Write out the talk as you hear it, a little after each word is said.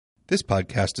This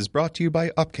podcast is brought to you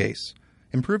by Upcase.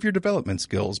 Improve your development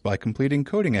skills by completing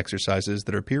coding exercises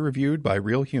that are peer-reviewed by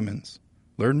real humans.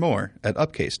 Learn more at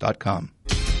upcase.com.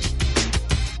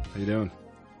 How you doing?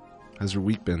 How's your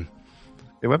week been?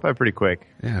 It went by pretty quick.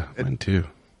 Yeah, mine too.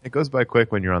 It goes by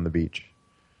quick when you're on the beach.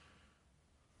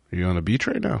 Are you on a beach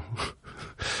right now?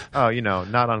 Oh,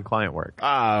 not on client work.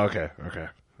 Ah, okay.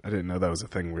 I didn't know that was a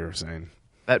thing we were saying.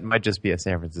 That might just be a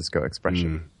San Francisco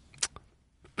expression.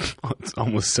 It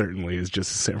almost certainly is just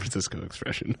a San Francisco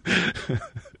expression.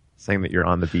 Saying that you're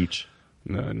on the beach.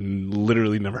 No,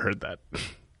 literally never heard that.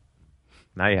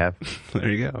 Now you have. There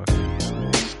you go.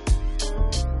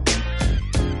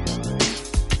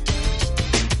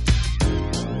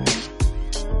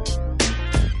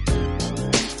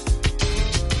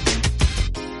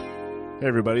 Hey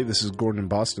everybody, this is Gordon in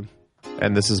Boston.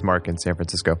 And this is Mark in San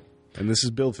Francisco. And this is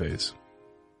Build Phase.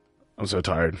 I'm so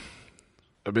tired.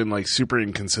 I've been super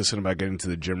inconsistent about getting to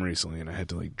the gym recently, and I had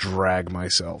to drag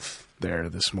myself there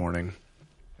this morning.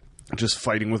 Just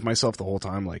fighting with myself the whole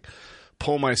time,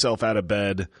 pull myself out of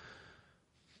bed,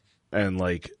 and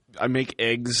I make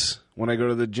eggs when I go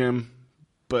to the gym,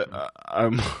 but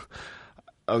I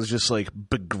was just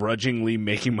begrudgingly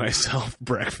making myself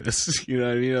breakfast. You know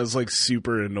what I mean? I was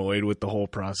super annoyed with the whole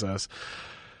process.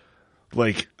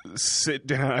 I sit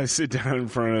down in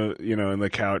front of, in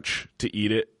the couch to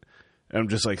eat it. And I'm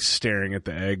just staring at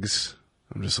the eggs.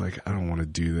 I'm just I don't want to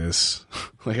do this.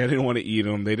 I didn't want to eat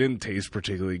them. They didn't taste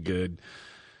particularly good.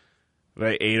 But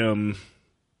I ate them,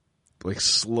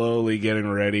 slowly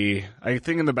getting ready. I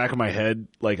think in the back of my head,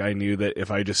 I knew that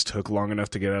if I just took long enough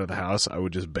to get out of the house, I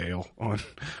would just bail on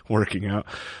working out.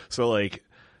 So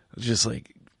just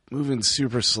moving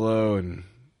super slow and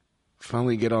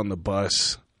finally get on the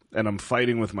bus. And I'm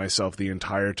fighting with myself the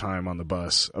entire time on the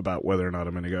bus about whether or not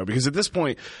I'm going to go. Because at this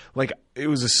point, it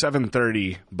was a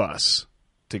 7:30 bus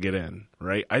to get in,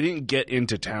 right? I didn't get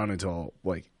into town until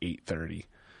 8:30.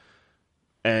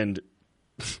 And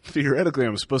theoretically,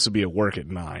 I'm supposed to be at work at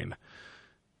 9.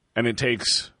 And it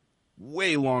takes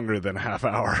way longer than a half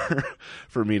hour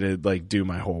for me to do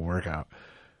my whole workout.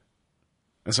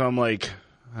 And so I'm I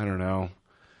don't know.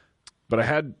 But I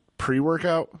had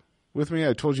pre-workout with me.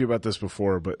 I told you about this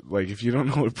before, but if you don't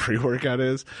know what pre-workout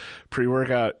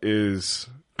is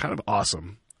kind of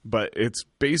awesome. But it's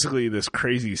basically this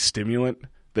crazy stimulant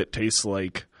that tastes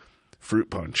like fruit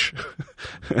punch.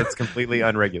 It's completely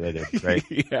unregulated, right?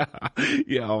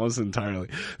 Yeah, almost entirely.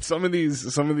 Some of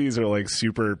these are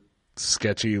super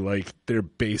sketchy. They're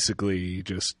basically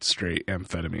just straight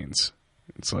amphetamines.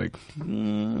 It's I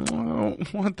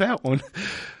don't want that one.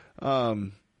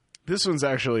 This one's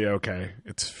actually okay.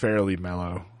 It's fairly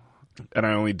mellow. And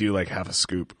I only do half a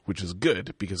scoop, which is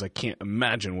good because I can't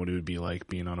imagine what it would be like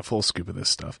being on a full scoop of this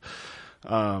stuff.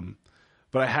 But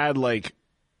I had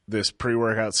this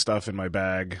pre-workout stuff in my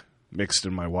bag mixed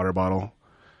in my water bottle.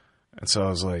 And so I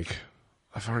was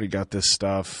I've already got this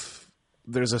stuff.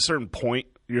 There's a certain point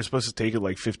you're supposed to take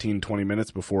it 15, 20 minutes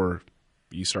before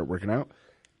you start working out.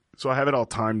 So I have it all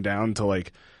timed down to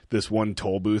this one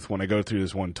toll booth. When I go through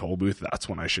this one toll booth, that's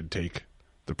when I should take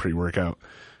the pre-workout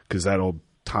because that'll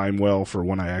time well for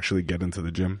when I actually get into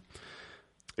the gym.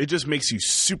 It just makes you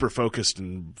super focused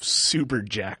and super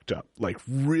jacked up.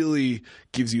 Really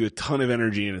gives you a ton of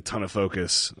energy and a ton of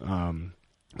focus.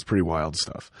 It's pretty wild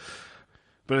stuff.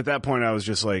 But at that point, I was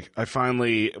just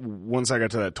once I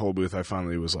got to that toll booth, I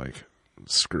finally was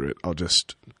screw it. I'll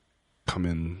just come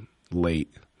in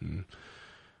late and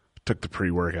took the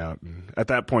pre-workout. And at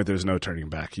that point, there's no turning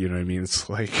back. You know what I mean? It's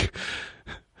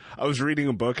I was reading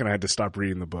a book and I had to stop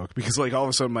reading the book because all of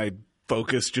a sudden my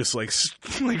focus just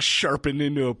sharpened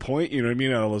into a point. You know what I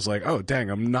mean? I was oh, dang,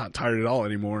 I'm not tired at all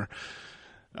anymore.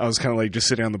 I was kind of just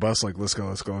sitting on the bus let's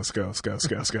go.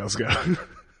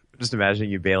 Just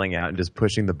imagining you bailing out and just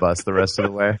pushing the bus the rest of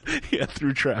the way. Yeah,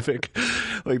 through traffic.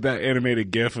 That animated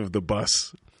gif of the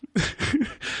bus.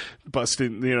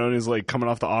 Busting, and he's coming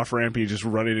off the off ramp. He just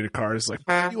running into cars.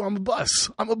 I'm a bus.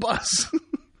 I'm a bus.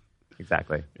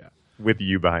 Exactly. Yeah. With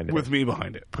you behind it. With me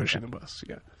behind it, pushing the bus.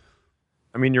 Yeah.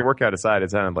 I mean, your workout aside,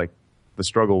 it sounded like the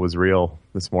struggle was real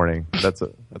this morning. That's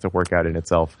a workout in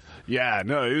itself. Yeah.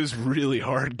 No, it was really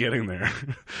hard getting there.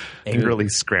 Angrily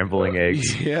scrambling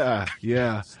eggs. Yeah.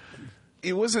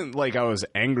 It wasn't I was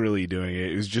angrily doing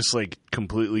it. It was just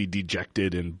completely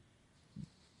dejected and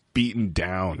beaten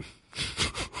down.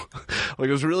 I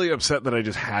was really upset that I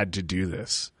just had to do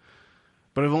this.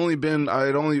 But I only went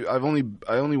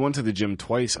to the gym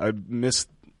twice. I missed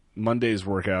Monday's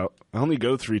workout. I only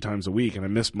go 3 times a week, and I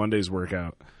missed Monday's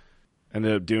workout.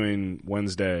 Ended up doing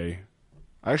Wednesday.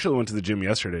 I actually went to the gym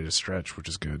yesterday to stretch, which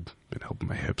is good. Been helping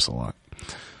my hips a lot.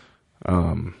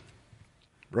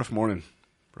 Rough morning.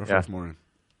 Rough morning.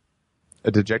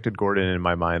 A dejected Gordon in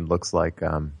my mind looks like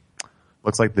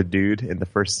the dude in the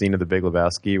first scene of The Big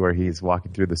Lebowski where he's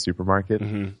walking through the supermarket.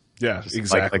 Mm-hmm. Yeah,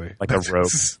 exactly. Like a rope.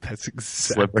 That's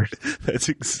exactly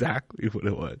what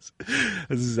it was.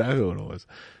 That's exactly what it was.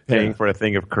 Paying for a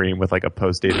thing of cream with like a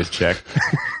post-dated check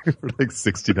for like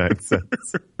 69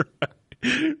 cents.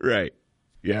 Right.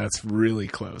 Yeah, it's really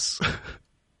close. What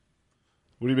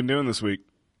have you been doing this week?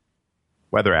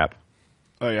 Weather app.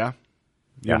 Oh, yeah?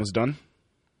 You almost done?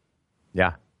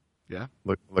 Yeah. Yeah?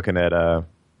 Looking at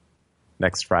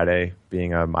next Friday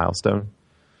being a milestone.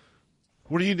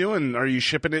 What are you doing? Are you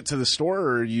shipping it to the store,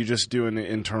 or are you just doing it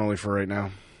internally for right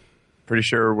now? Pretty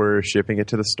sure we're shipping it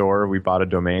to the store. We bought a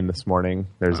domain this morning.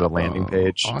 There's a landing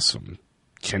page. Awesome.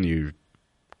 Can you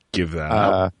give that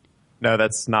up? No,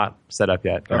 that's not set up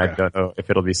yet. And Okay. I don't know if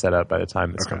it'll be set up by the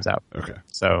time this comes out. Okay.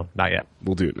 So, not yet.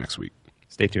 We'll do it next week.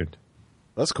 Stay tuned.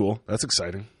 That's cool. That's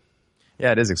exciting.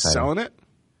 Yeah, it is exciting. Selling it?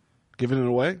 Giving it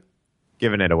away?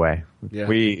 Giving it away. Yeah.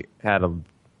 We had a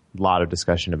lot of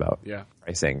discussion about Yeah.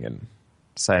 pricing and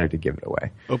decided to give it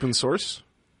away. Open source?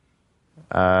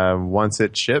 Once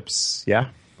it ships,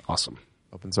 yeah, Awesome.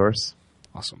 open source.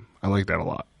 Awesome. I like that a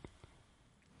lot.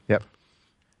 Yep.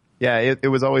 Yeah, it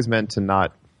was always meant to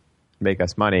not make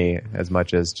us money as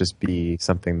much as just be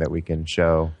something that we can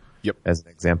show Yep. as an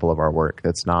example of our work.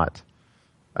 That's not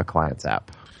a client's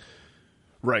app.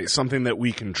 Right. Something that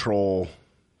we control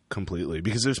completely,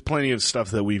 because there's plenty of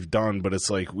stuff that we've done, but it's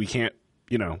like we can't,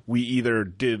 we either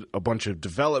did a bunch of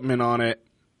development on it,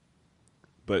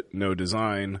 but no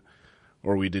design,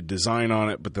 or we did design on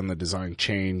it, but then the design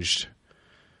changed.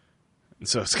 And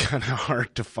so it's kind of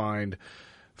hard to find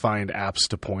apps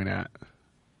to point at.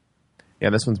 Yeah,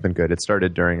 this one's been good. It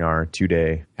started during our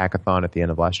 2-day hackathon at the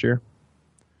end of last year,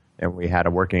 and we had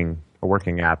a working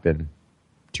app in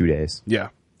 2 days. Yeah.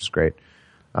 Which is great.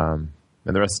 And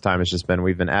the rest of the time, it's just been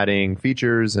we've been adding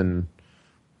features and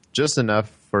just enough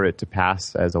for it to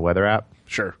pass as a weather app.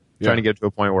 Sure. Trying to get to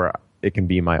a point where it can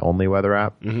be my only weather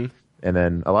app. Mm-hmm. And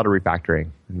then a lot of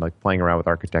refactoring and like playing around with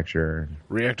architecture.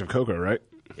 Reactive Cocoa, right?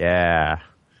 Yeah,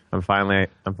 I'm finally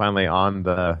on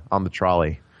the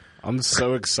trolley. I'm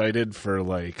so excited for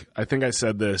I think I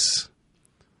said this.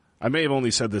 I may have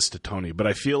only said this to Tony, but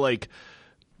I feel like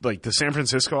the San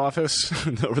Francisco office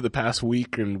over the past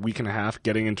week and week and a half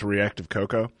getting into Reactive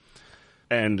Cocoa,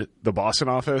 and the Boston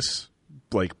office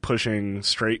pushing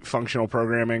straight functional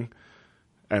programming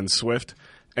and Swift,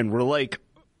 and we're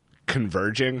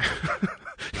converging.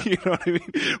 You know what I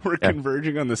mean? We're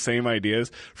converging on the same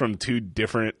ideas from two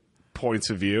different points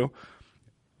of view.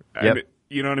 And Yep.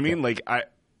 You know what I mean?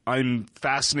 I'm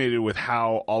fascinated with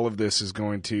how all of this is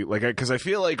going to because I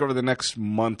feel like over the next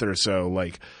month or so,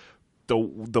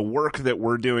 the work that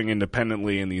we're doing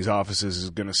independently in these offices is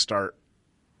going to start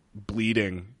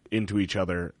bleeding into each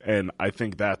other, and I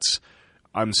think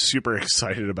I'm super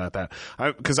excited about that.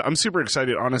 Because I'm super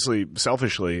excited, honestly,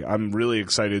 selfishly. I'm really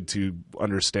excited to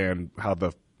understand how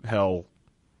the hell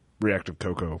Reactive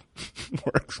Cocoa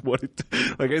works.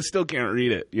 I still can't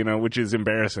read it, which is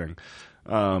embarrassing.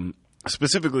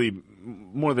 Specifically,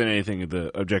 more than anything,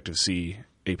 the Objective-C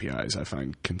APIs I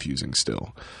find confusing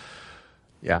still.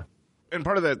 Yeah. And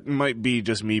part of that might be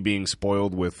just me being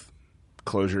spoiled with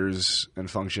closures and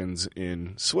functions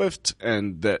in Swift,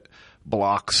 and that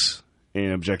blocks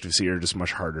in Objective-C are just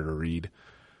much harder to read.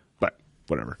 But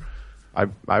whatever.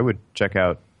 I would check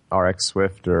out RX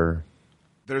Swift or...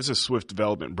 There's a Swift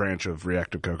development branch of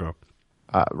Reactive Cocoa.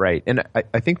 Right. And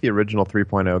I think the original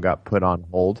 3.0 got put on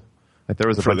hold. There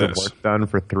was a bunch of work done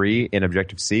for 3 in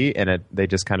Objective-C, and they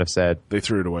just kind of said... They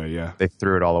threw it away, yeah. They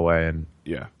threw it all away and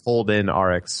pulled in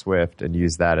RX Swift and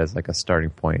used that as a starting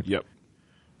point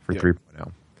for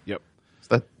 3.0. Yep. So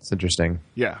that's interesting.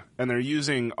 Yeah, and they're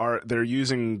using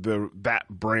that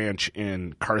branch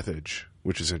in Carthage,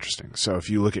 which is interesting. So if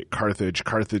you look at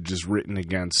Carthage is written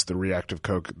against the Reactive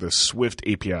Cocoa, the Swift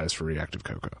APIs for Reactive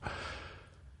Cocoa.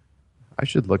 I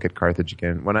should look at Carthage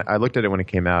again. When I looked at it when it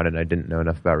came out, and I didn't know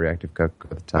enough about Reactive Cocoa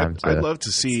at the time. I'd love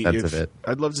to see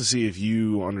if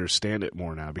you understand it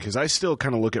more now, because I still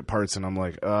kind of look at parts and I'm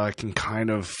like, I can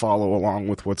kind of follow along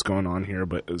with what's going on here,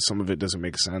 but some of it doesn't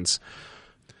make sense.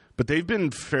 But they've been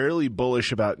fairly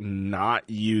bullish about not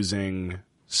using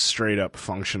straight up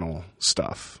functional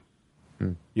stuff.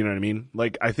 You know what I mean?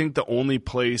 I think the only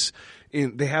place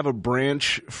they have a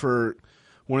branch for.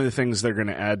 One of the things they're going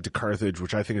to add to Carthage,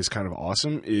 which I think is kind of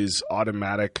awesome, is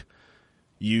automatic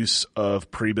use of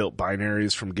pre-built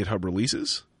binaries from GitHub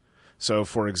releases. So,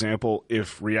 for example,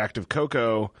 if Reactive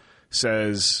Cocoa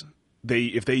says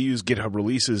if they use GitHub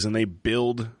releases and they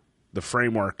build the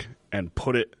framework and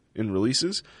put it in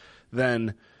releases,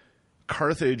 then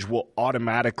Carthage will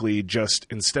automatically just,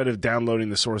 instead of downloading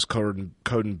the source code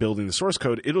and building the source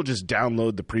code, it'll just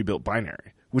download the pre-built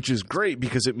binary, which is great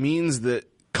because it means that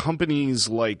companies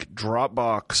like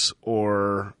Dropbox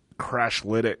or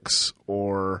Crashlytics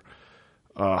or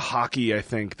Hockey, I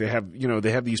think they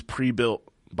have these pre-built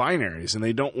binaries and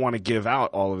they don't want to give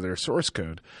out all of their source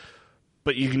code.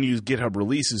 But you can use GitHub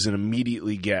releases and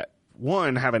immediately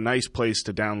have a nice place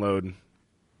to download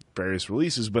various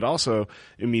releases, but also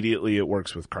immediately it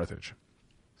works with Carthage.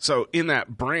 So in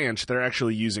that branch, they're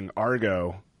actually using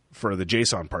Argo for the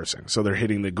JSON parsing. So they're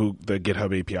hitting the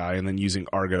GitHub API and then using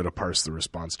Argo to parse the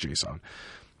response JSON.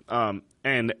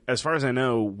 And as far as I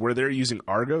know, where they're using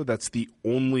Argo, that's the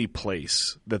only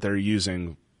place that they're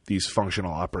using these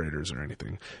functional operators or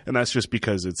anything. And that's just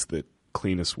because it's the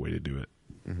cleanest way to do it.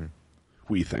 Mm-hmm.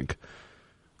 We think.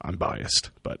 I'm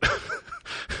biased, but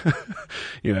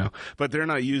but they're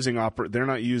not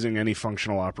using any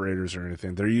functional operators or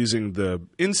anything. They're using the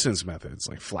instance methods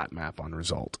like flat map on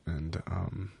result and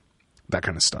that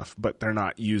kind of stuff. But they're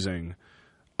not using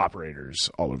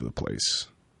operators all over the place.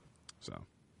 So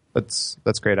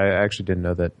that's great. I actually didn't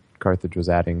know that Carthage was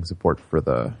adding support for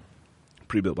the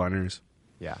pre-built binaries.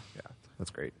 Yeah, that's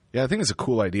great. Yeah, I think it's a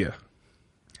cool idea,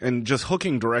 and just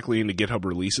hooking directly into GitHub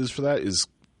releases for that is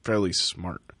fairly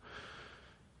smart.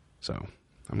 So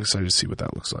I'm excited to see what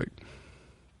that looks like.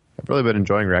 I've really been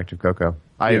enjoying Reactive Cocoa.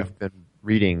 I've been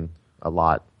reading a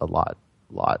lot.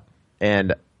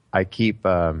 And I keep,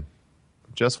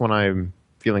 just when I'm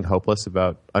feeling hopeless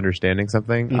about understanding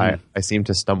something, I seem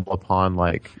to stumble upon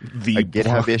like a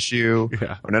GitHub issue.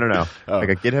 Yeah. Oh, no. Oh. Like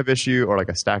a GitHub issue or like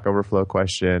a Stack Overflow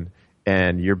question.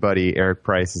 And your buddy Eric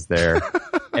Price is there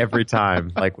every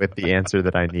time, like with the answer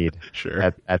that I need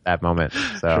at that moment.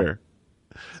 So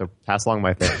pass along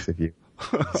my thanks if you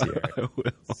see Eric. I will.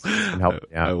 And help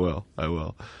me out. I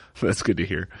will. That's good to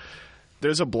hear.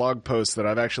 There's a blog post that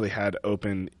I've actually had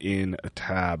open in a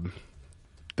tab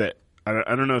that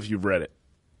I don't know if you've read it,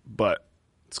 but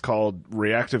it's called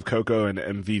Reactive Cocoa and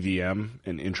MVVM,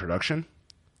 an Introduction.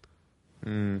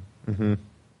 Mm-hmm.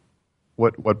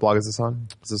 What blog is this on?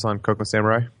 Is this on Cocoa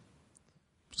Samurai?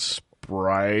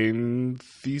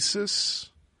 Sprinthesis?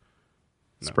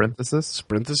 No.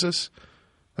 Sprinthesis?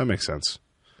 That makes sense.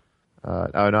 No,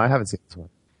 I haven't seen this one.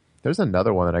 There's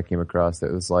another one that I came across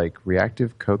that was like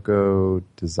Reactive Cocoa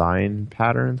Design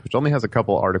Patterns, which only has a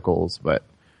couple articles, but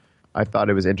I thought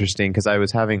it was interesting because I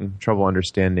was having trouble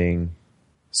understanding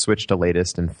switch to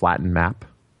latest and flatten map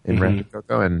in Reactive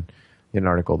Cocoa, and an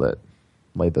article that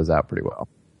laid those out pretty well.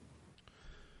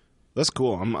 That's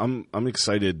cool. I'm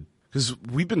excited because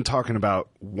we've been talking about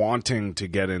wanting to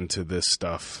get into this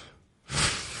stuff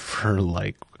for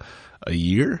like a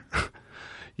year.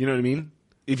 You know what I mean?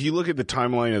 If you look at the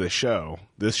timeline of this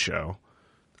show,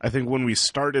 I think when we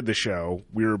started the show,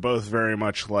 we were both very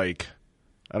much like,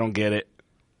 I don't get it.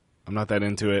 I'm not that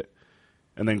into it.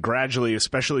 And then gradually,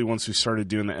 especially once we started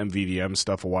doing the MVVM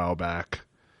stuff a while back,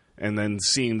 and then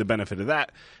seeing the benefit of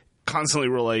that, constantly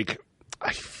we're like,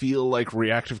 I feel like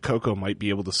Reactive Cocoa might be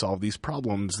able to solve these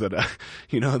problems that,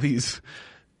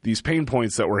 these pain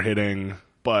points that we're hitting,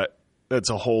 but that's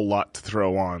a whole lot to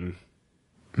throw on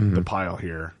the pile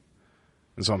here.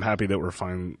 And so I'm happy that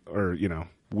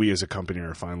we as a company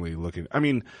are finally looking. I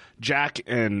mean, Jack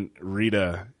and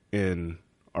Rita in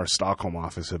our Stockholm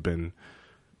office have been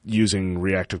using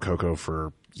Reactive Cocoa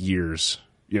for years,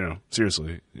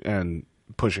 seriously, and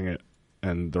pushing it,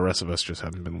 and the rest of us just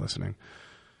haven't been listening.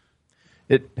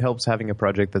 It helps having a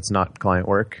project that's not client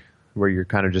work, where you're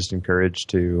kind of just encouraged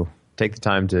to take the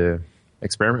time to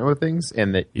experiment with things,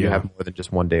 and that you have more than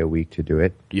just one day a week to do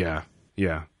it. Yeah.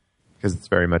 Because it's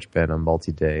very much been a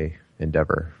multi-day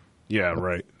endeavor. Yeah,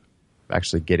 right.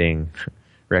 Actually getting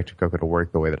Reactive Cocoa to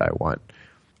work the way that I want.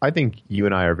 I think you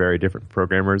and I are very different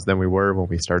programmers than we were when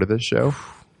we started this show.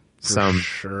 For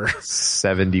sure.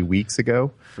 70 weeks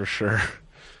ago. For sure.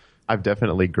 I've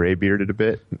definitely gray-bearded a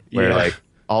bit, where like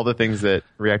all the things that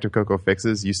Reactive Cocoa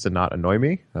fixes used to not annoy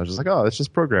me. I was just like, oh, it's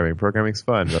just programming. Programming's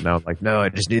fun. But now I'm like, no, I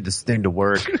just need this thing to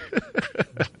work.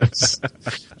 just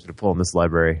going to pull in this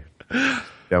library.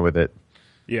 Done with it.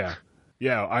 Yeah.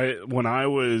 I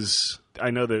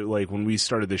know that like when we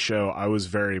started the show, I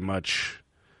was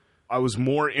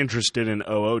more interested in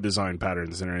OO design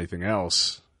patterns than anything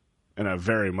else. And I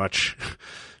very much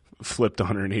flipped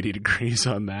 180 degrees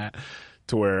on that,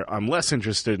 to where I'm less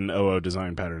interested in OO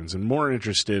design patterns and more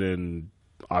interested in,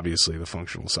 obviously, the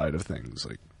functional side of things,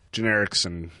 like generics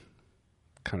and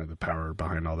kind of the power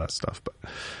behind all that stuff. But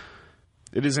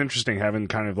it is interesting having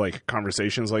kind of like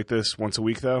conversations like this once a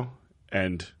week, though,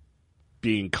 and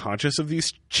being conscious of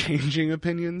these changing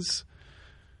opinions.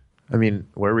 I mean,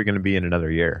 where are we going to be in another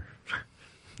year?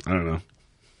 I don't know.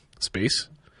 Space?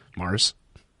 Mars?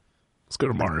 Let's go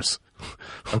to Mars.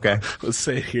 Okay. Let's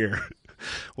say it here.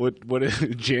 What is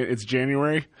it's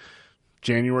January?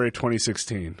 January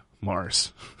 2016.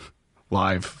 Mars.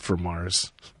 Live for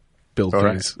Mars. Bill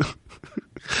Case.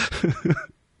 Right.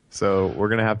 So we're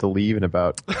going to have to leave in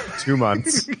about 2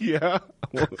 months. Yeah.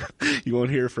 Well, you won't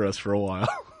hear from us for a while.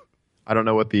 I don't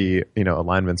know what the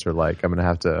alignments are like. I'm going to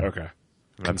have to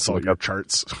consult your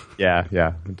charts. Yeah.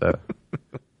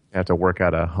 I have to work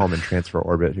out a home and transfer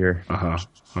orbit here.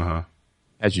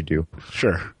 As you do.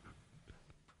 Sure.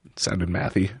 Sounded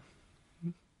mathy.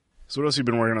 So what else have you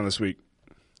been working on this week?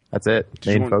 That's it.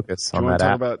 Main focus on that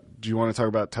app. Do you want to talk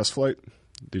about test flight?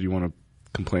 Did you want to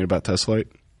complain about test flight?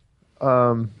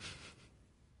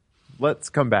 Let's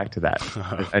come back to that.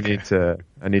 Okay.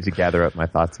 I need to gather up my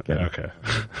thoughts again. Okay.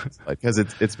 Because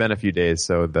it's been a few days,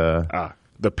 so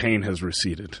the pain has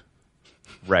receded.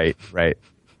 Right.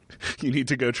 You need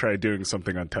to go try doing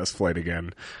something on test flight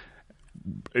again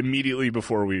immediately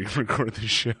before we record the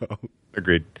show.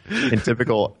 Agreed. In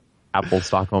typical Apple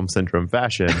Stockholm Syndrome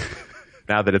fashion,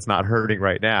 now that it's not hurting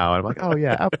right now, I'm like, oh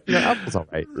yeah, Apple's all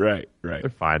right. Right. They're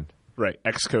fine. Right.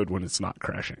 Xcode when it's not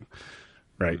crashing.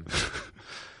 Right.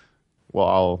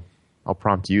 Well, I'll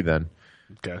prompt you then.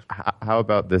 Okay. How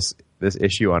about this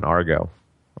issue on Argo?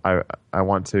 I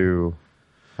want to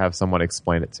have someone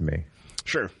explain it to me.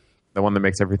 Sure. The one that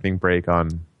makes everything break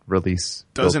on release.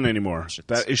 Doesn't anymore.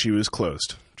 That issue is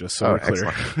closed, just so we're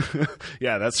clear.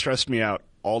 Yeah, that stressed me out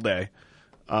all day.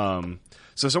 So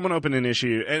someone opened an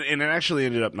issue, and it actually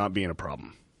ended up not being a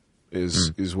problem,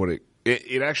 is what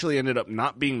it actually ended up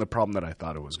not being the problem that I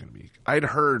thought it was going to be. I'd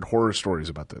heard horror stories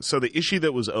about this. So the issue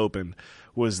that was open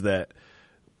was that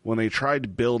when they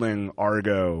tried building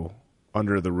Argo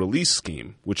under the release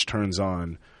scheme, which turns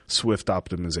on Swift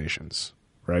optimizations,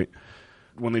 right?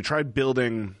 When they tried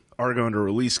building Argo under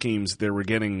release schemes, they were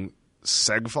getting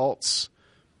seg faults,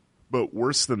 but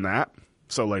worse than that.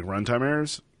 So like runtime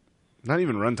errors, not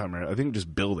even runtime errors. I think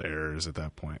just build errors at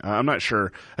that point. I'm not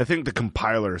sure. I think the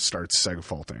compiler starts seg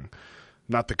faulting,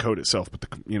 not the code itself, but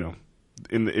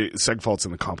seg faults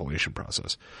in the compilation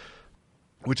process,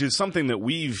 which is something that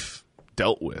we've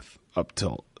dealt with up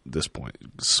till this point.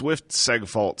 Swift seg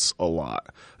faults a lot,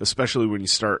 especially when you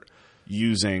start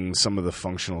using some of the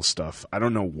functional stuff. I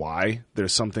don't know why.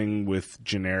 There's something with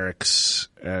generics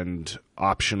and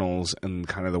optionals and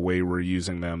kind of the way we're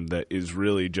using them that is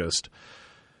really just,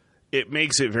 it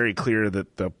makes it very clear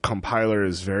that the compiler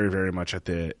is very, very much at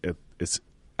its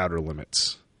outer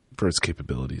limits for its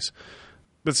capabilities.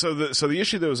 But so the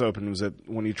issue that was open was that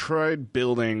when he tried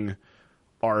building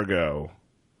Argo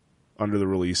under the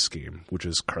release scheme, which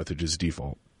is Carthage's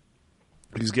default,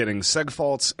 he's getting seg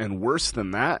faults, and worse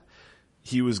than that,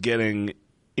 he was getting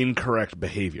incorrect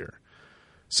behavior.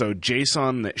 So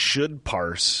JSON that should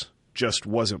parse just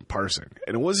wasn't parsing.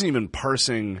 And it wasn't even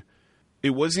parsing,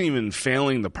 it wasn't even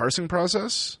failing the parsing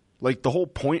process. Like the whole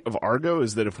point of Argo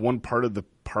is that if one part of the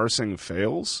parsing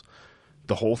fails,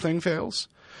 the whole thing fails.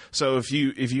 So if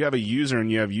you have a user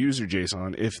and you have user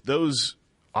JSON, if those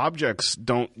objects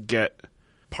don't get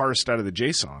parsed out of the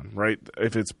JSON, right?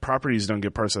 If its properties don't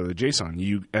get parsed out of the JSON,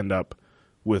 you end up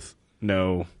with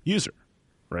no user.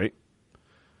 Right?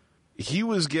 He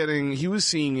was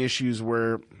seeing issues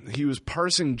where he was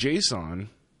parsing JSON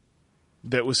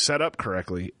that was set up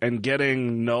correctly and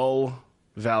getting null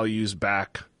values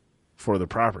back for the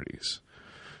properties.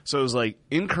 So it was like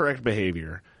incorrect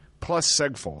behavior plus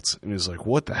seg faults. And he was like,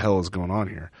 what the hell is going on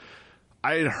here?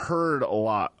 I had heard a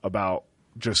lot about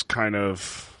just kind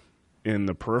of in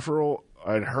the peripheral.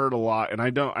 I'd heard a lot, and I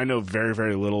know very,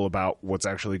 very little about what's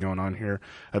actually going on here.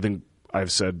 I think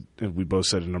I've said, and we both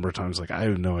said a number of times, like, I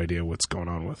have no idea what's going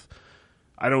on with.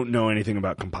 I don't know anything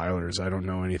about compilers. I don't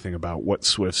know anything about what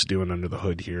Swift's doing under the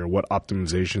hood here, what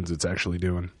optimizations it's actually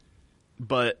doing.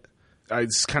 But I'd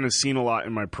kind of seen a lot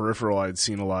in my peripheral. I'd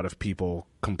seen a lot of people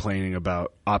complaining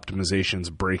about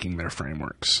optimizations breaking their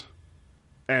frameworks.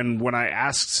 And when I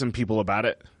asked some people about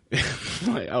it,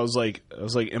 I was like,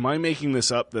 am I making this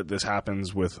up that this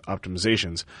happens with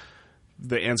optimizations?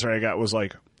 The answer I got was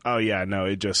like, oh, yeah, no,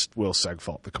 it just will seg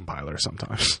fault the compiler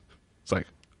sometimes. It's like,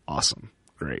 awesome,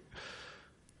 great.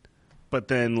 But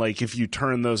then, like, if you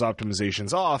turn those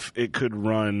optimizations off, it could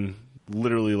run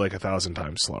literally like 1,000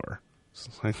 times slower.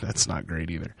 So, like, that's not great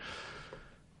either.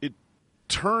 It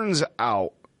turns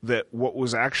out that what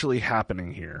was actually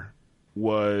happening here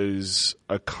was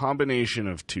a combination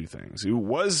of two things. It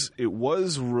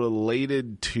was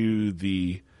related to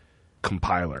the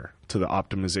compiler, to the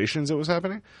optimizations that was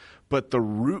happening. But the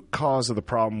root cause of the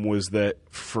problem was that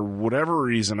for whatever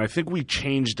reason, I think we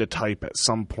changed a type at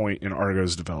some point in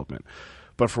Argo's development.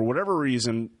 But for whatever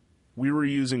reason, we were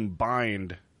using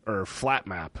bind or flat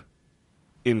map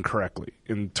incorrectly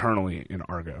internally in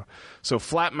Argo. So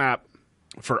flat map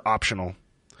for optional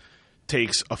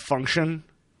takes a function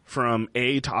from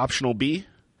A to optional B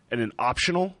and an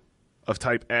optional of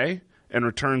type A and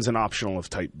returns an optional of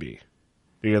type B.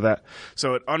 You get that?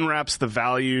 So it unwraps the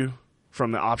value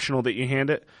from the optional that you hand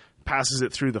it, passes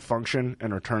it through the function,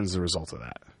 and returns the result of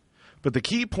that. But the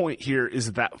key point here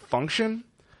is that function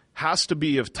has to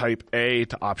be of type A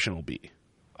to optional B.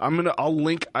 I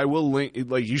will link,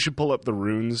 like you should pull up the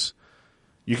runes.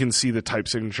 You can see the type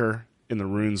signature in the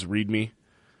runes README.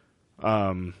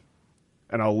 And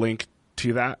I'll link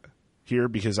to that here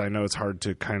because I know it's hard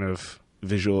to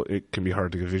it can be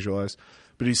hard to visualize.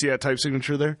 But do you see that type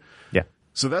signature there? Yeah.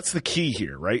 So that's the key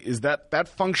here, right? Is that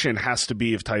function has to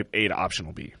be of type A to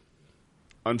optional B.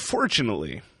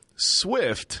 Unfortunately,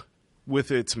 Swift,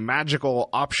 with its magical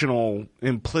optional,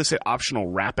 implicit optional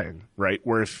wrapping, right?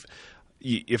 Where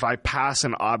if I pass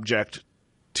an object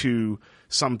to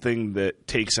something that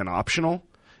takes an optional,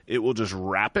 it will just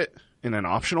wrap it in an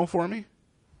optional for me.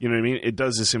 You know what I mean? It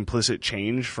does this implicit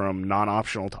change from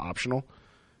non-optional to optional,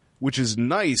 which is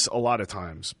nice a lot of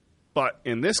times. But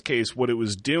in this case, what it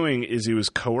was doing is it was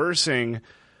coercing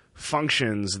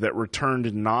functions that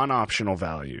returned non-optional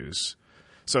values.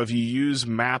 So if you use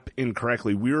map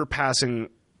incorrectly, we were passing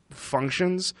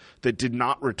functions that did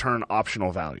not return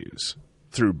optional values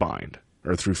through bind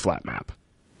or through flat map,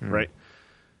 right?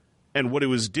 And what it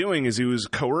was doing is it was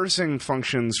coercing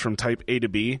functions from type A to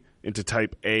B into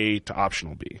type A to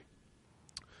optional B,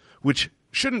 which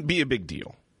shouldn't be a big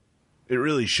deal. It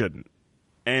really shouldn't.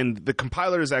 And the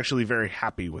compiler is actually very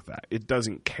happy with that. It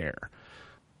doesn't care.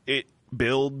 It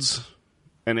builds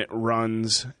and it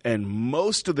runs, and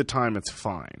most of the time it's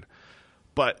fine.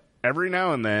 But every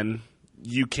now and then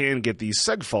you can get these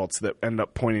seg faults that end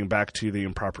up pointing back to the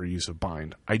improper use of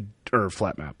bind or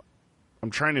flat map.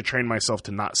 I'm trying to train myself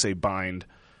to not say bind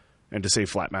and to say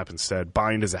flat map instead.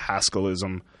 Bind is a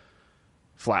Haskellism.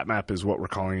 Flat map is what we're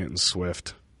calling it in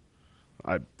Swift.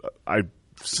 I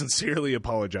sincerely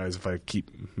apologize if I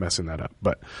keep messing that up,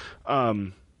 but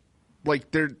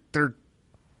there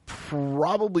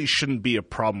probably shouldn't be a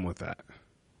problem with that.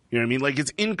 You know what I mean? Like,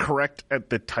 it's incorrect at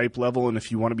the type level, and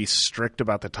if you want to be strict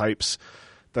about the types,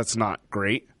 that's not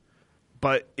great.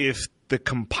 But if the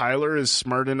compiler is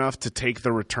smart enough to take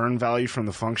the return value from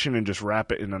the function and just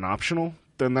wrap it in an optional,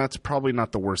 then that's probably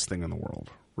not the worst thing in the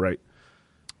world, right?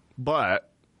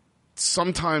 But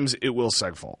sometimes it will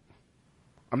segfault.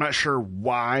 I'm not sure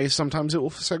why sometimes it will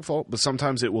segfault, but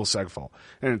sometimes it will segfault.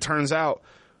 And it turns out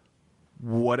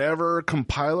whatever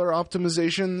compiler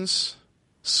optimizations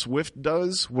Swift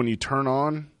does when you turn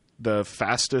on the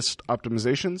fastest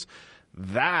optimizations,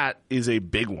 that is a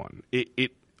big one.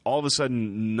 It all of a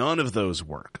sudden none of those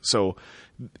work. So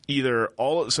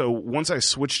once I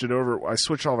switched it over, I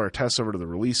switched all of our tests over to the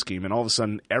release scheme, and all of a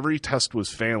sudden every test was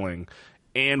failing.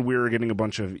 And we were getting a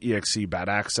bunch of exe bad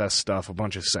access stuff, a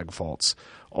bunch of seg faults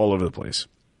all over the place.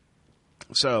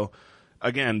 So,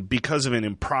 again, because of an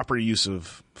improper use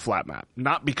of flat map.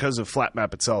 Not because of flat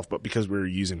map itself, but because we were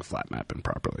using flat map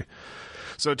improperly.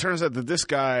 So it turns out that this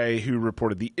guy who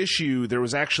reported the issue, there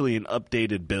was actually an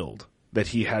updated build that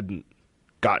he hadn't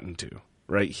gotten to,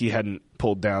 right? He hadn't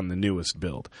pulled down the newest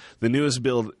build. The newest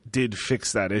build did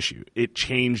fix that issue. It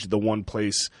changed the one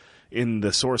place in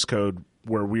the source code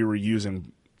where we were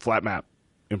using flat map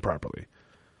improperly.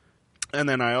 And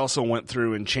then I also went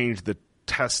through and changed the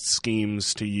test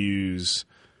schemes to use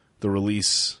the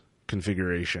release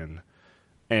configuration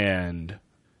and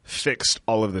fixed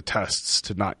all of the tests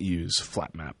to not use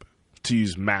flat map, to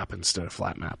use map instead of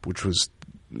flat map, which is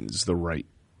the right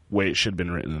way it should have been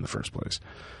written in the first place.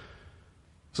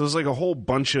 So it was like a whole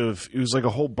bunch of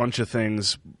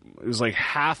things. It was like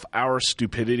half our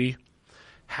stupidity,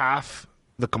 half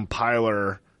the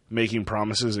compiler making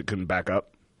promises it couldn't back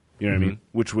up, you know what I mean?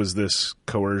 Which was this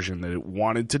coercion that it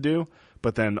wanted to do,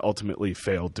 but then ultimately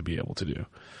failed to be able to do.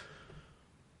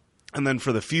 And then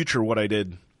for the future, what I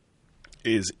did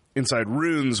is inside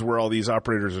runes where all these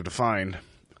operators are defined,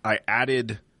 I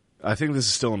added, I think this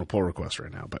is still in a pull request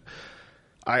right now, but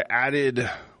I added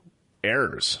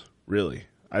errors, really.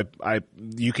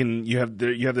 You have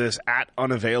this at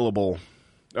availability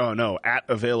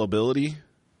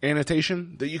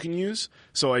annotation that you can use.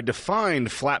 So I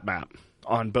defined flat map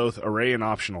on both array and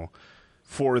optional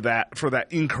for that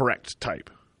incorrect type.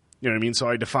 You know what I mean? So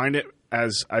I defined it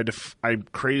as I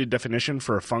created a definition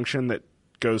for a function that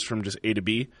goes from just A to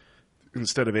B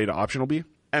instead of A to optional B.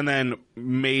 and then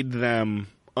made them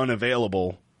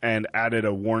unavailable and added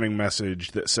a warning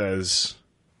message that says,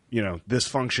 this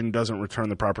function doesn't return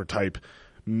the proper type.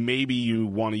 Maybe you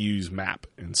want to use map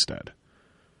instead,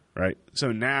 right?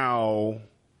 So now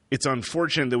it's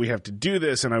unfortunate that we have to do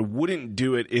this, and I wouldn't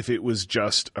do it if it was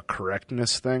just a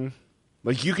correctness thing.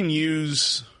 Like, you can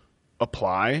use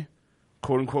apply,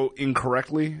 quote unquote,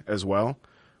 incorrectly as well,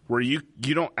 where you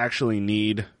don't actually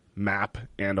need map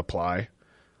and apply.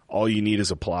 All you need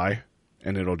is apply,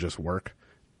 and it'll just work.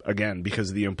 Again, because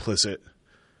of the implicit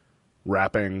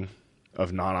wrapping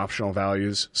of non-optional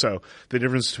values. So the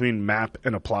difference between map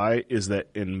and apply is that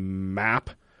in map,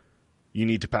 you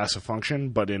need to pass a function,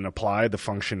 but in apply, the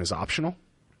function is optional.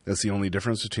 That's the only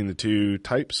difference between the two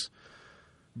types.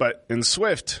 But in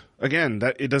Swift, again,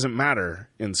 that it doesn't matter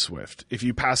in Swift. If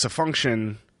you pass a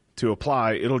function to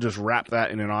apply, it'll just wrap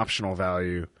that in an optional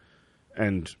value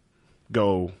and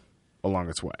go along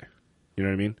its way. You know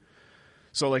what I mean?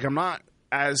 So, like, I'm not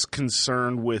as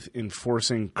concerned with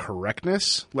enforcing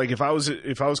correctness. Like, if I was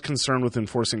concerned with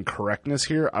enforcing correctness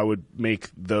here, I would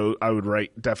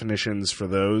write definitions for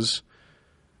those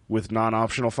with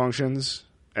non-optional functions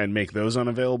and make those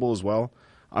unavailable as well.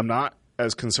 I'm not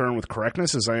as concerned with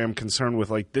correctness as I am concerned with,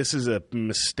 like, this is a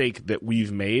mistake that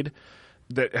we've made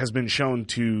that has been shown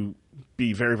to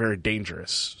be very, very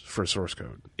dangerous for source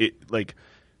code. Like,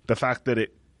 the fact that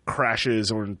it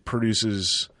crashes or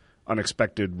produces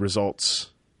unexpected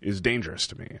results is dangerous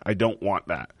to me. I don't want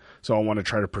that. So I want to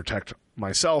try to protect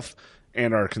myself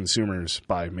and our consumers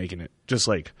by making it just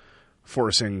like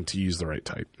forcing to use the right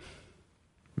type.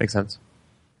 Makes sense.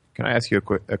 Can I ask you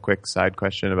a quick side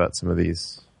question about some of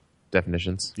these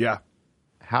definitions? Yeah.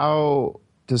 How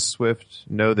does Swift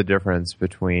know the difference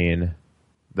between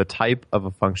the type of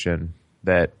a function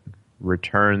that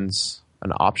returns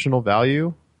an optional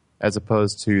value as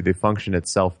opposed to the function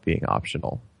itself being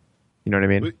optional? You know what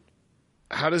I mean?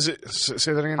 How does it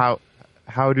say that again?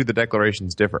 How do the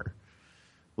declarations differ?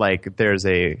 Like, there's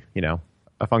a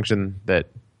function that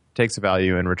takes a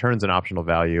value and returns an optional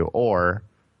value, or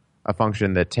a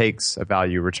function that takes a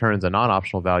value, returns a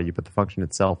non-optional value, but the function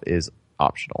itself is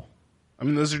optional. I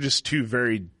mean, those are just two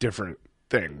very different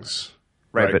things.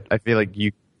 Right, but I feel like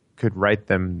you could write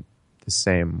them the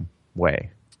same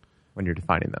way when you're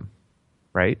defining them,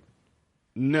 right?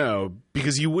 No,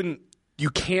 because you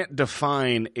can't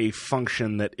define a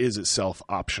function that is itself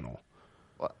optional.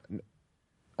 Well,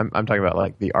 I'm talking about,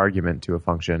 like, the argument to a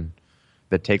function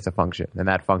that takes a function, and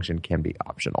that function can be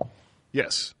optional.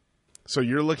 Yes. So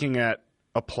you're looking at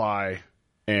apply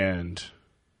and...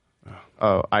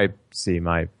 Oh, I see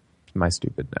my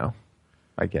stupid now.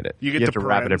 I get it. You have to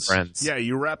wrap it in parens. Yeah,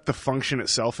 you wrap the function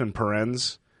itself in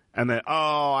parens, and then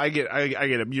I get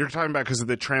it. You're talking about because of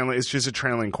the trailing. It's just a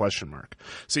trailing question mark.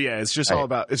 So yeah, it's just all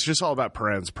about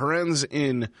parens. Parens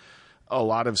in a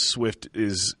lot of Swift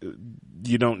is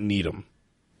you don't need them.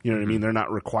 You know what I mean? They're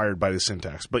not required by the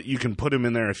syntax, but you can put them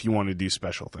in there if you want to do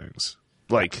special things.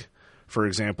 Like, for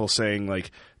example, saying,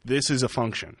 like, this is a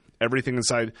function. Everything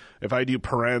inside. If I do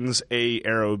parens A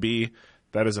arrow B,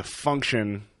 that is a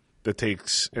function that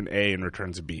takes an A and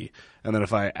returns a B. And then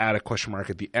if I add a question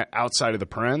mark at the outside of the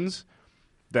parens,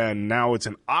 then now it's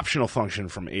an optional function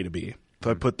from A to B. If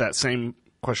I put that same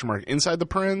question mark inside the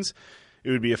parens,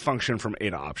 it would be a function from A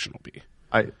to optional B.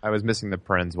 I was missing the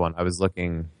parens one. I was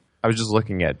just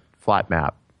looking at flat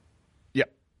map. Yeah.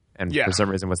 And for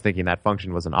some reason was thinking that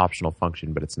function was an optional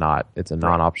function, but it's not. It's a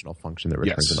non-optional function that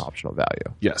returns an optional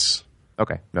value. Yes.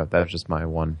 Okay. No, that was just my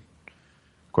one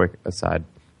quick aside.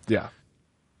 Yeah.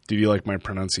 Do you like my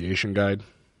pronunciation guide?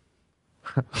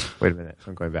 Wait a minute.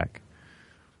 I'm going back.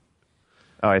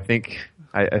 Oh, I think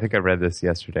I read this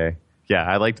yesterday. Yeah,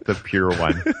 I liked the pure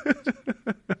one.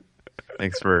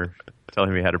 Thanks for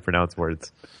telling me how to pronounce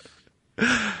words.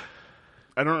 I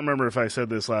don't remember if I said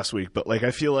this last week, but, like,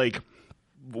 I feel like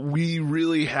we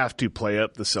really have to play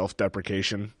up the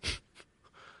self-deprecation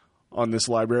on this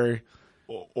library,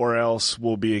 or else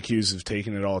we'll be accused of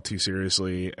taking it all too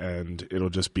seriously, and it'll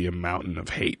just be a mountain of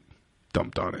hate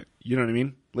dumped on it. You know what I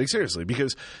mean? Like, seriously,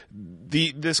 because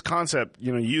this concept,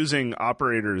 using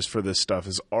operators for this stuff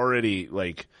is already,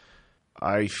 like,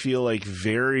 I feel like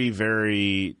very,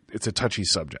 very, it's a touchy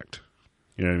subject.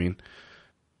 You know what I mean?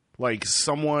 Like,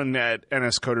 someone at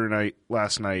NS Coder Night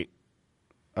last night,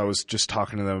 I was just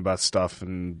talking to them about stuff,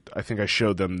 and I think I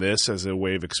showed them this as a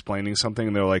way of explaining something,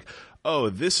 and they're like, oh,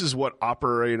 this is what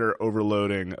operator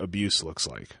overloading abuse looks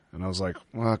like. And I was like,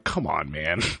 well, come on,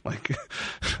 man. Like,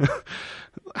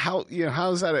 how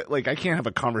is that? Like, I can't have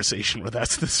a conversation where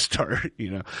that's the start,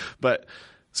 But,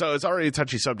 so it's already a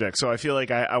touchy subject, so I feel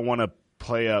like I want to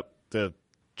play up the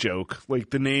joke. Like,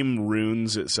 the name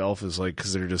Runes itself is like,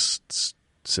 because they're just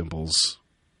symbols.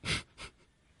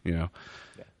 You know?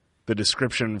 Yeah. The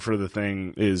description for the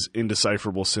thing is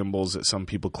indecipherable symbols that some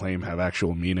people claim have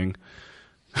actual meaning.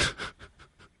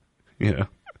 You know?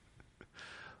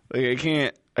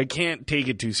 Like, I can't take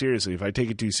it too seriously. If I take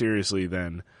it too seriously,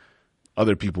 then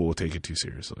other people will take it too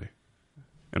seriously.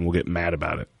 And will get mad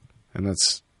about it. And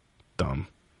that's dumb.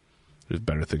 There's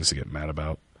better things to get mad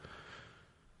about.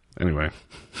 Anyway,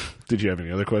 did you have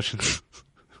any other questions?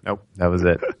 Nope, that was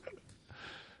it.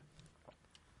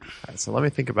 All right, so let me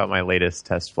think about my latest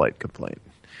test flight complaint.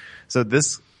 So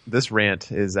this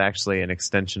rant is actually an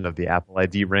extension of the Apple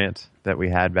ID rant that we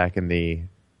had back in the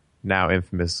now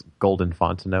infamous Golden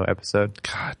Fontenot episode.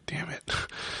 God damn it.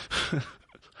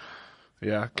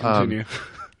 Yeah, continue.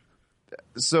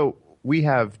 So we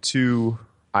have 2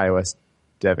 iOS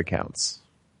dev accounts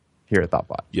here at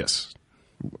Thoughtbot. Yes.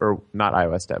 Or not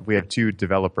iOS dev. We have 2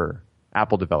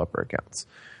 Apple developer accounts.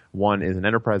 One is an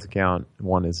enterprise account.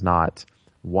 One is not.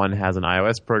 One has an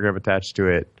iOS program attached to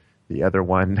it. The other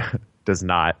one does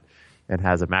not and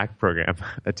has a Mac program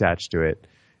attached to it.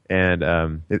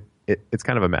 And it's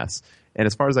kind of a mess. And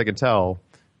as far as I can tell,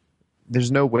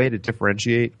 there's no way to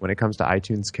differentiate when it comes to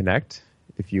iTunes Connect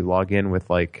if you log in with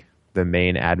like the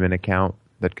main admin account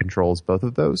that controls both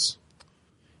of those.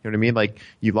 You know what I mean? Like,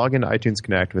 you log into iTunes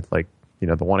Connect with, like, you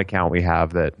know, the one account we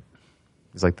have that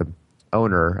is like the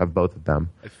owner of both of them.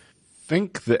 I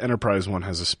think the enterprise one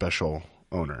has a special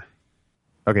owner.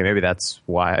 Okay, maybe that's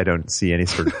why I don't see any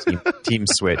sort of team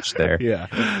switch there. Yeah.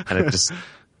 And it just...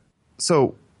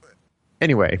 So,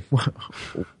 anyway,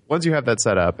 once you have that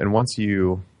set up and once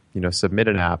you submit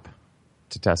an app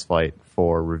to TestFlight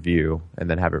for review and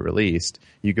then have it released,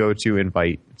 you go to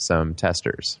invite some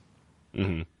testers.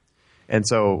 Mm-hmm. And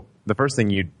so the first thing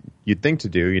you'd think to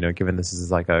do, you know, given this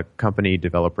is like a company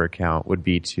developer account, would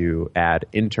be to add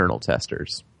internal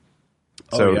testers.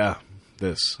 So, yeah,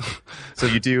 this. So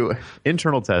you do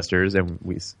internal testers, and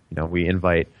we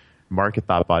invite Mark at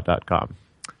Thoughtbot.com.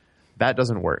 That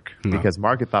doesn't work because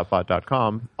Mark at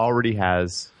Thoughtbot.com already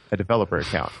has a developer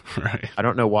account. Right. I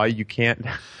don't know why you can't.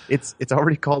 It's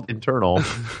already called internal.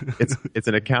 It's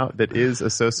an account that is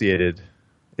associated.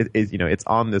 It's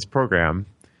on this program,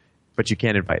 but you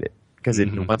can't invite it because it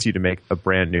wants you to make a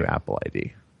brand new Apple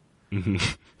ID. Mm-hmm.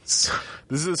 So,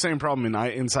 this is the same problem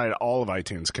inside all of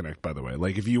iTunes Connect, by the way.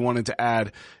 Like, if you wanted to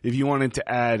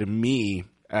add me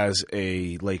as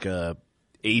a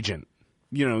agent,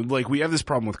 you know, like, we have this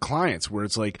problem with clients where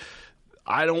it's like,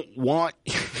 I don't want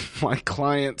my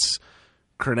clients'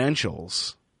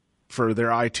 credentials for their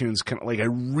iTunes. Like, I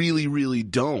really, really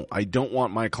don't. I don't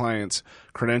want my clients'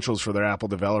 credentials for their Apple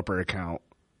developer account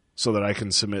so that I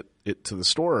can submit it to the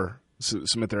store,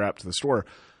 submit their app to the store.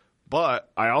 But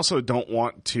I also don't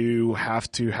want to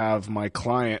have my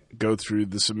client go through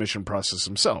the submission process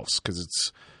themselves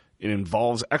because it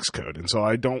involves Xcode. And so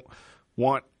I don't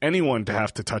want anyone to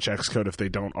have to touch Xcode if they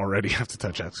don't already have to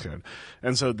touch Xcode.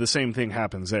 And so the same thing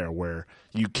happens there where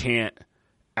you can't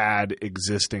add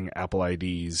existing Apple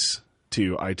IDs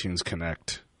to iTunes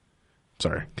Connect.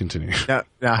 Sorry, continue.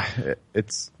 No,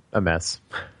 it's a mess.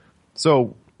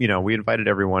 So, you know, we invited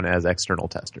everyone as external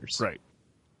testers. Right.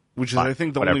 Which is, I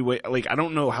think, the only way. Like, I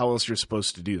don't know how else you're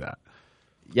supposed to do that.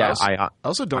 Yeah, I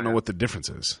also don't know what the difference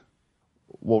is.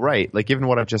 Well, right. Like, given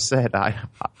what I've just said, I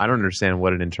don't understand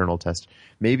what an internal test.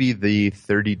 Maybe the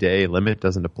 30-day limit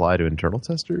doesn't apply to internal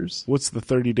testers. What's the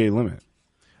 30-day limit?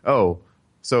 Oh,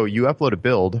 so you upload a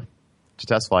build to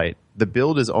TestFlight. The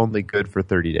build is only good for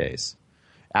 30 days.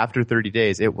 After 30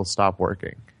 days, it will stop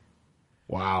working.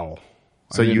 Wow.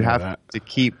 So you have to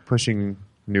keep pushing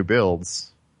new builds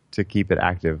to keep it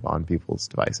active on people's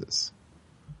devices.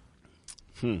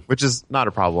 Which is not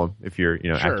a problem if you're,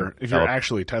 sure, if you're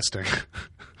actually testing.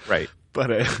 Right. But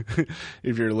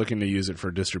if you're looking to use it for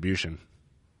distribution.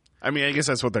 I mean, I guess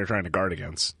that's what they're trying to guard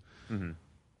against. Mm-hmm.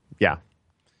 Yeah.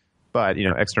 But,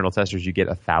 external testers, you get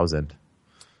 1,000.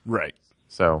 Right.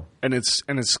 So, and it's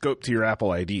scoped to your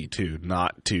Apple ID too,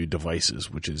 not to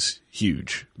devices, which is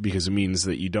huge because it means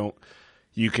that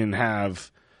you can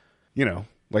have,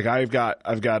 like I've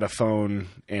got a phone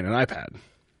and an iPad.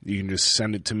 You can just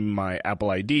send it to my Apple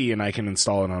ID and I can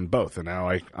install it on both. And now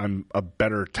I'm a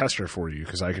better tester for you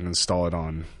because I can install it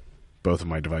on both of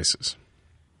my devices.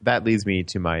 That leads me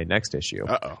to my next issue.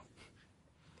 Uh-oh.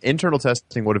 Internal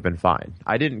testing would have been fine.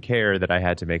 I didn't care that I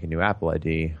had to make a new Apple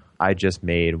ID. I just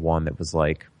made one that was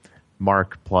like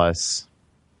Mark plus,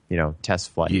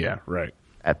 test flight. Yeah, right.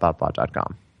 At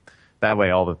thoughtbot.com. That way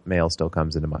all the mail still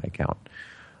comes into my account.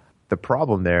 The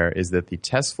problem there is that the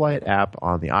test flight app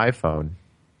on the iPhone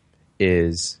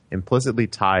is implicitly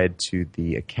tied to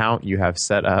the account you have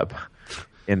set up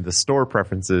in the store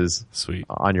preferences Sweet.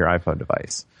 on your iPhone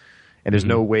device. And there's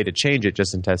no way to change it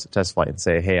just in TestFlight and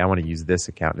say, hey, I want to use this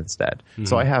account instead.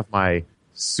 So I have my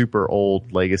super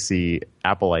old legacy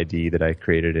Apple ID that I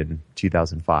created in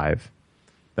 2005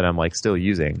 that I'm like still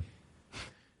using.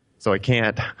 So I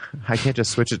can't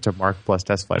just switch it to Mark plus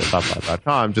TestFlight at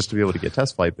TopFlight.com just to be able to get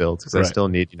TestFlight builds because I still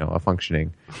need, a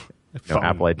functioning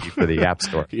Apple ID for the App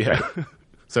Store. Yeah. Right?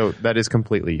 So that is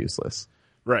completely useless.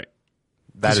 Right.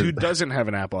 Because who doesn't have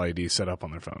an Apple ID set up on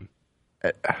their phone?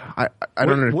 I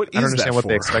don't understand what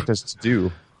they expect us to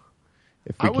do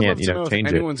if we can't, change it.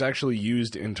 If anyone's actually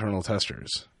used internal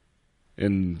testers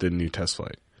in the new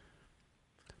TestFlight.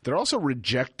 They're also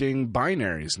rejecting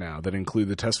binaries now that include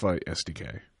the TestFlight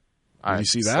SDK. Did you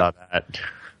see that? Saw that.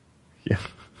 Yeah.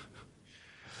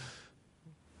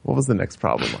 What was the next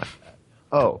problem like that?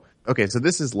 Oh, okay. So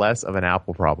this is less of an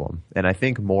Apple problem, and I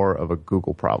think more of a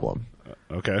Google problem.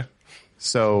 Okay.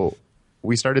 So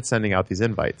we started sending out these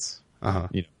invites.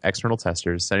 External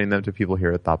testers, sending them to people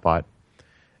here at Thoughtbot.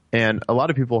 And a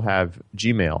lot of people have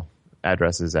Gmail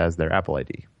addresses as their Apple ID,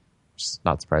 which is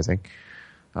not surprising.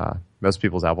 Most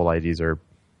people's Apple IDs are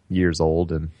years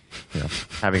old, and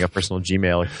having a personal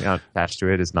Gmail account attached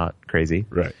to it is not crazy.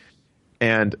 Right.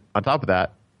 And on top of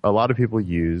that, a lot of people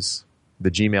use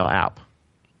the Gmail app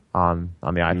on the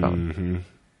iPhone. Mm-hmm.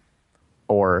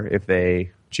 Or if they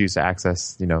choose to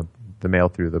access, the mail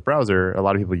through the browser, a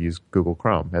lot of people use Google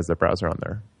Chrome as their browser on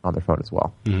their phone as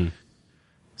well. Mm-hmm.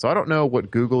 So I don't know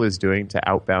what Google is doing to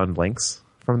outbound links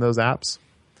from those apps,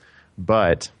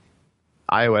 but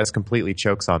iOS completely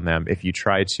chokes on them if you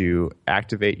try to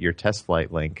activate your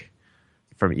TestFlight link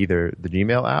from either the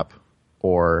Gmail app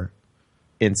or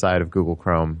inside of Google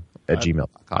Chrome at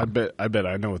gmail.com. I bet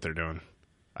I know what they're doing.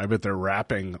 I bet they're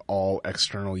wrapping all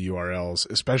external URLs,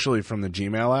 especially from the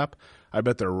Gmail app. I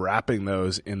bet they're wrapping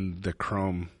those in the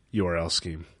Chrome URL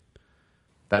scheme.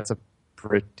 That's a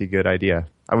pretty good idea.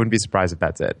 I wouldn't be surprised if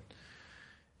that's it.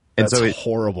 And that's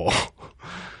horrible.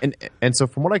 And so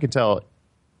from what I can tell,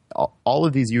 all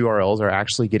of these URLs are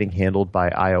actually getting handled by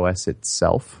iOS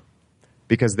itself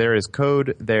because there is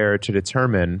code there to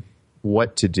determine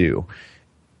what to do.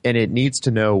 And it needs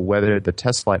to know whether the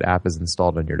TestFlight app is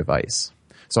installed on your device.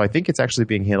 So I think it's actually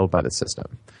being handled by the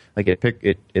system. Like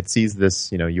it sees this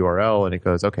URL and it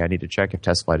goes, okay, I need to check if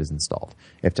TestFlight is installed.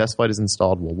 If TestFlight is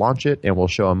installed, we'll launch it and we'll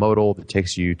show a modal that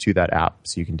takes you to that app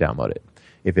so you can download it.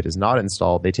 If it is not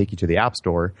installed, they take you to the App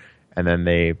Store and then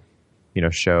they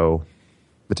show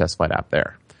the TestFlight app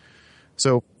there.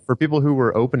 So for people who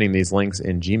were opening these links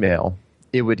in Gmail,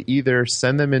 it would either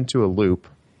send them into a loop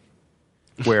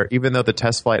where even though the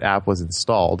TestFlight app was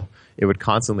installed, it would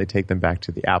constantly take them back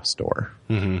to the App Store.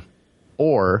 Mm-hmm.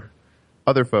 Or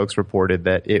other folks reported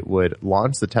that it would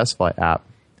launch the TestFlight app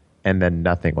and then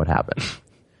nothing would happen.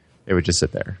 It would just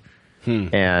sit there.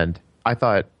 And I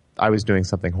thought I was doing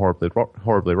something horribly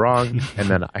wrong. And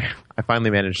then I finally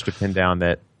managed to pin down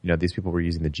that these people were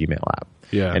using the Gmail app.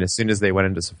 Yeah. And as soon as they went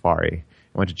into Safari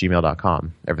and went to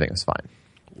gmail.com, everything was fine.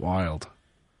 Wild.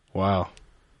 Wow.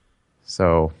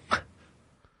 So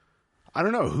I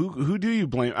don't know. Who do you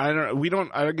blame?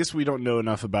 I guess we don't know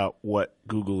enough about what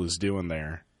Google is doing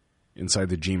there inside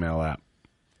the Gmail app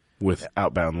with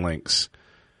outbound links.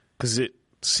 Because it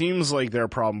seems like they're a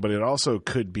problem, but it also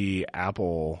could be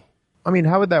Apple. I mean,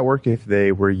 how would that work if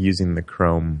they were using the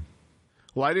Chrome?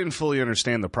 Well, I didn't fully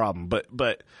understand the problem,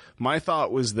 but my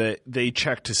thought was that they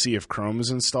check to see if Chrome is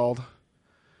installed.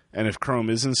 And if Chrome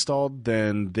is installed,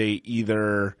 then they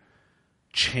either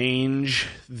change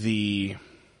the...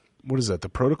 What is that? The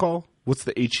protocol? What's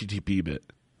the HTTP bit?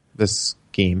 The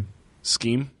scheme.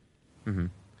 Scheme? Mm-hmm.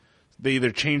 They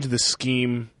either change the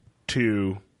scheme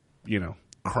to,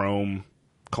 Chrome :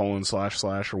 / or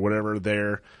whatever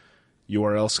their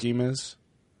URL scheme is,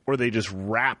 or they just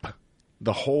wrap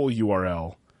the whole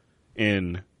URL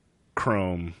in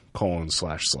Chrome : /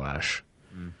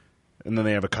 and then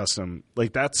they have a custom.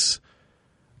 Like that's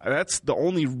the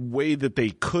only way that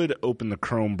they could open the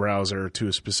Chrome browser to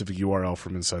a specific URL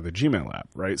from inside the Gmail app,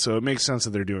 right? So it makes sense that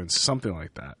they're doing something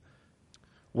like that.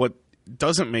 What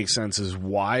doesn't make sense is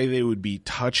why they would be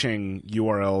touching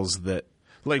URLs that,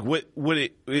 like,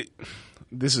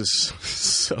 this is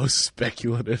so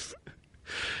speculative.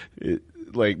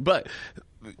 But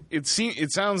it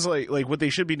sounds like what they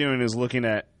should be doing is looking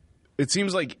at. It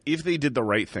seems like if they did the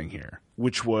right thing here,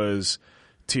 which was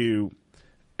to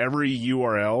every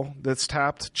URL that's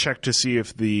tapped, check to see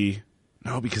if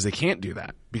because they can't do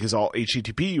that because all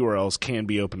HTTP URLs can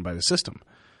be opened by the system.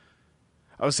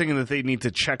 I was thinking that they need to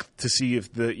check to see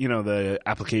if the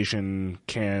application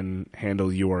can handle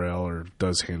URL or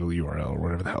does handle URL or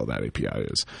whatever the hell that API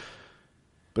is.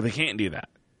 But they can't do that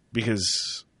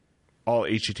because all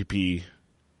HTTP,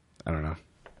 I don't know.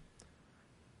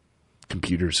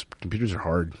 Computers are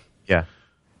hard. Yeah.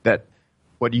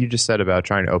 What you just said about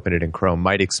trying to open it in Chrome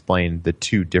might explain the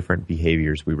two different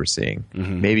behaviors we were seeing.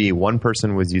 Mm-hmm. Maybe one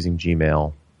person was using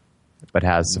Gmail but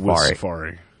has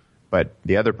Safari. But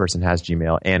the other person has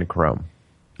Gmail and Chrome.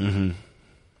 Mm-hmm.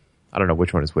 I don't know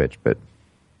which one is which, but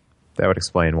that would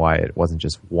explain why it wasn't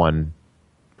just one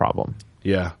problem.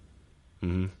 Yeah.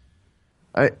 Mm-hmm.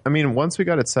 I mean, once we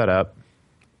got it set up,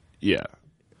 yeah,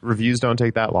 reviews don't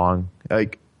take that long.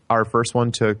 Like, our first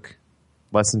one took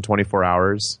less than 24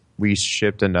 hours. We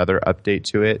shipped another update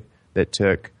to it that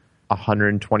took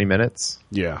 120 minutes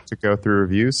to go through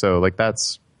review. So, like,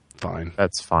 that's fine.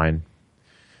 That's fine.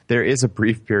 There is a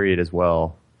brief period as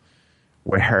well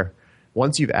where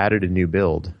once you've added a new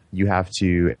build, you have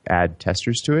to add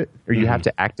testers to it, or you have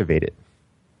to activate it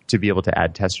to be able to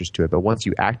add testers to it. But once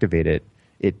you activate it,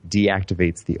 it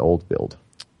deactivates the old build.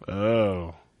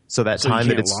 Oh. So that time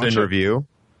that it's in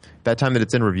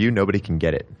review, nobody can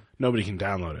get it. Nobody can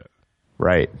download it.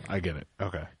 Right. I get it.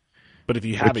 Okay. But if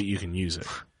you have it, you can use it.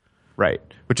 Right.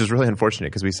 Which is really unfortunate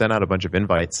because we sent out a bunch of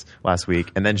invites last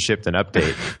week and then shipped an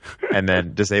update and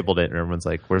then disabled it. And everyone's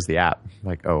like, where's the app? I'm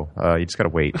like, you just got to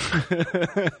wait.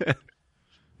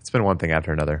 It's been one thing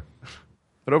after another.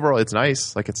 But overall, it's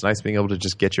nice. Like, it's nice being able to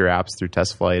just get your apps through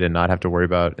TestFlight and not have to worry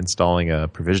about installing a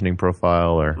provisioning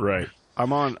profile or. Right.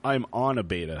 I'm on a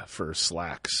beta for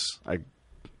Slacks. I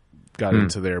got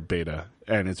into their beta,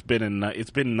 and it's been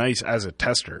nice as a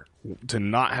tester to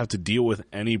not have to deal with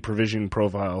any provisioning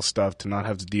profile stuff, to not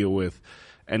have to deal with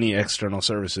any external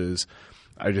services.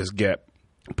 I just get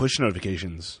push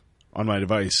notifications on my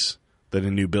device that a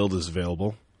new build is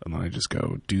available, and then I just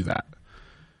go do that.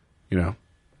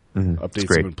 Updates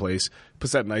them in place.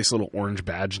 Puts that nice little orange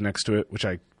badge next to it, which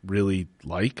I really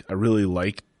like. I really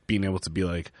like being able to be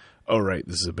like, oh, right,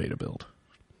 this is a beta build.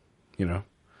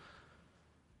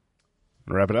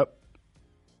 Wrap it up?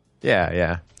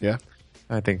 Yeah. Yeah?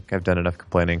 I think I've done enough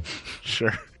complaining.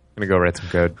 Sure. I'm going to go write some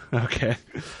code. Okay.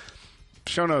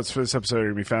 Show notes for this episode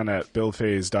can be found at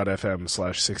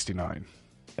buildphase.fm/69.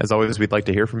 As always, we'd like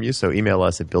to hear from you, so email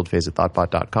us at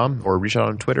buildphase@thoughtbot.com or reach out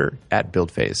on Twitter at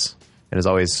buildphase. And as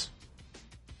always,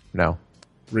 no.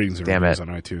 Ratings and reviews on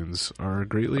iTunes are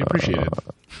greatly appreciated.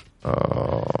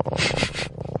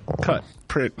 Cut.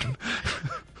 Print.